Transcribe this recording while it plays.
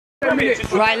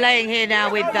Right, laying here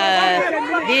now with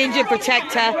the injured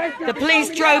protector. The police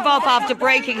drove off after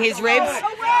breaking his ribs.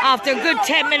 After a good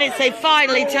 10 minutes, they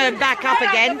finally turned back up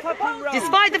again.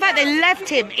 Despite the fact they left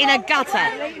him in a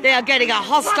gutter, they are getting a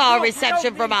hostile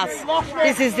reception from us.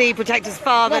 This is the protector's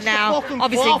father now,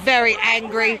 obviously very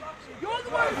angry.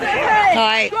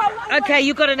 Right. Okay,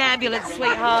 you've got an ambulance,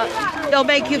 sweetheart. They'll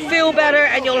make you feel better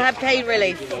and you'll have pain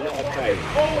relief. Okay.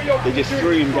 They just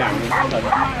threw him down.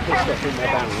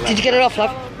 Did you get it off,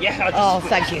 love? Yeah. Oh,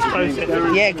 thank you.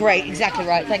 Yeah, great. Exactly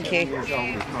right. Thank you.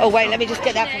 Oh, wait, let me just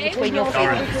get that from between your feet.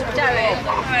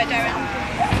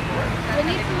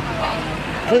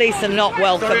 Police are not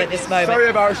welcome at this moment. Sorry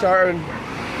about starting.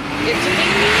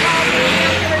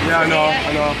 Yeah, I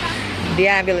know. The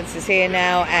ambulance is here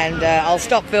now, and I'll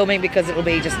stop filming because it'll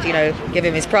be just, you know, give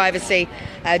him his privacy,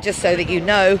 just so that you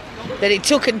know that it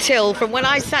took until, from when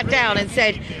I sat down and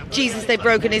said, Jesus, they've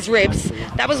broken his ribs,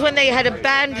 that was when they had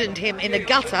abandoned him in the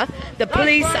gutter, the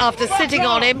police, after sitting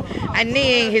on him and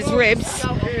kneeing his ribs,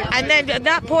 and then at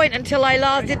that point, until I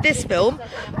last did this film,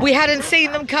 we hadn't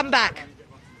seen them come back.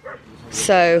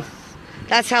 So,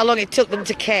 that's how long it took them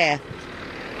to care.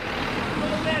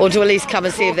 Or to at least come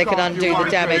and see if they could undo the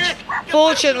damage.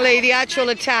 Fortunately, the actual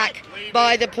attack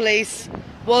by the police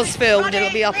was filmed.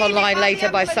 It'll be up online later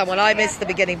by someone. I missed the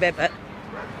beginning bit, but...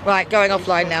 Right, going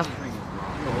offline now.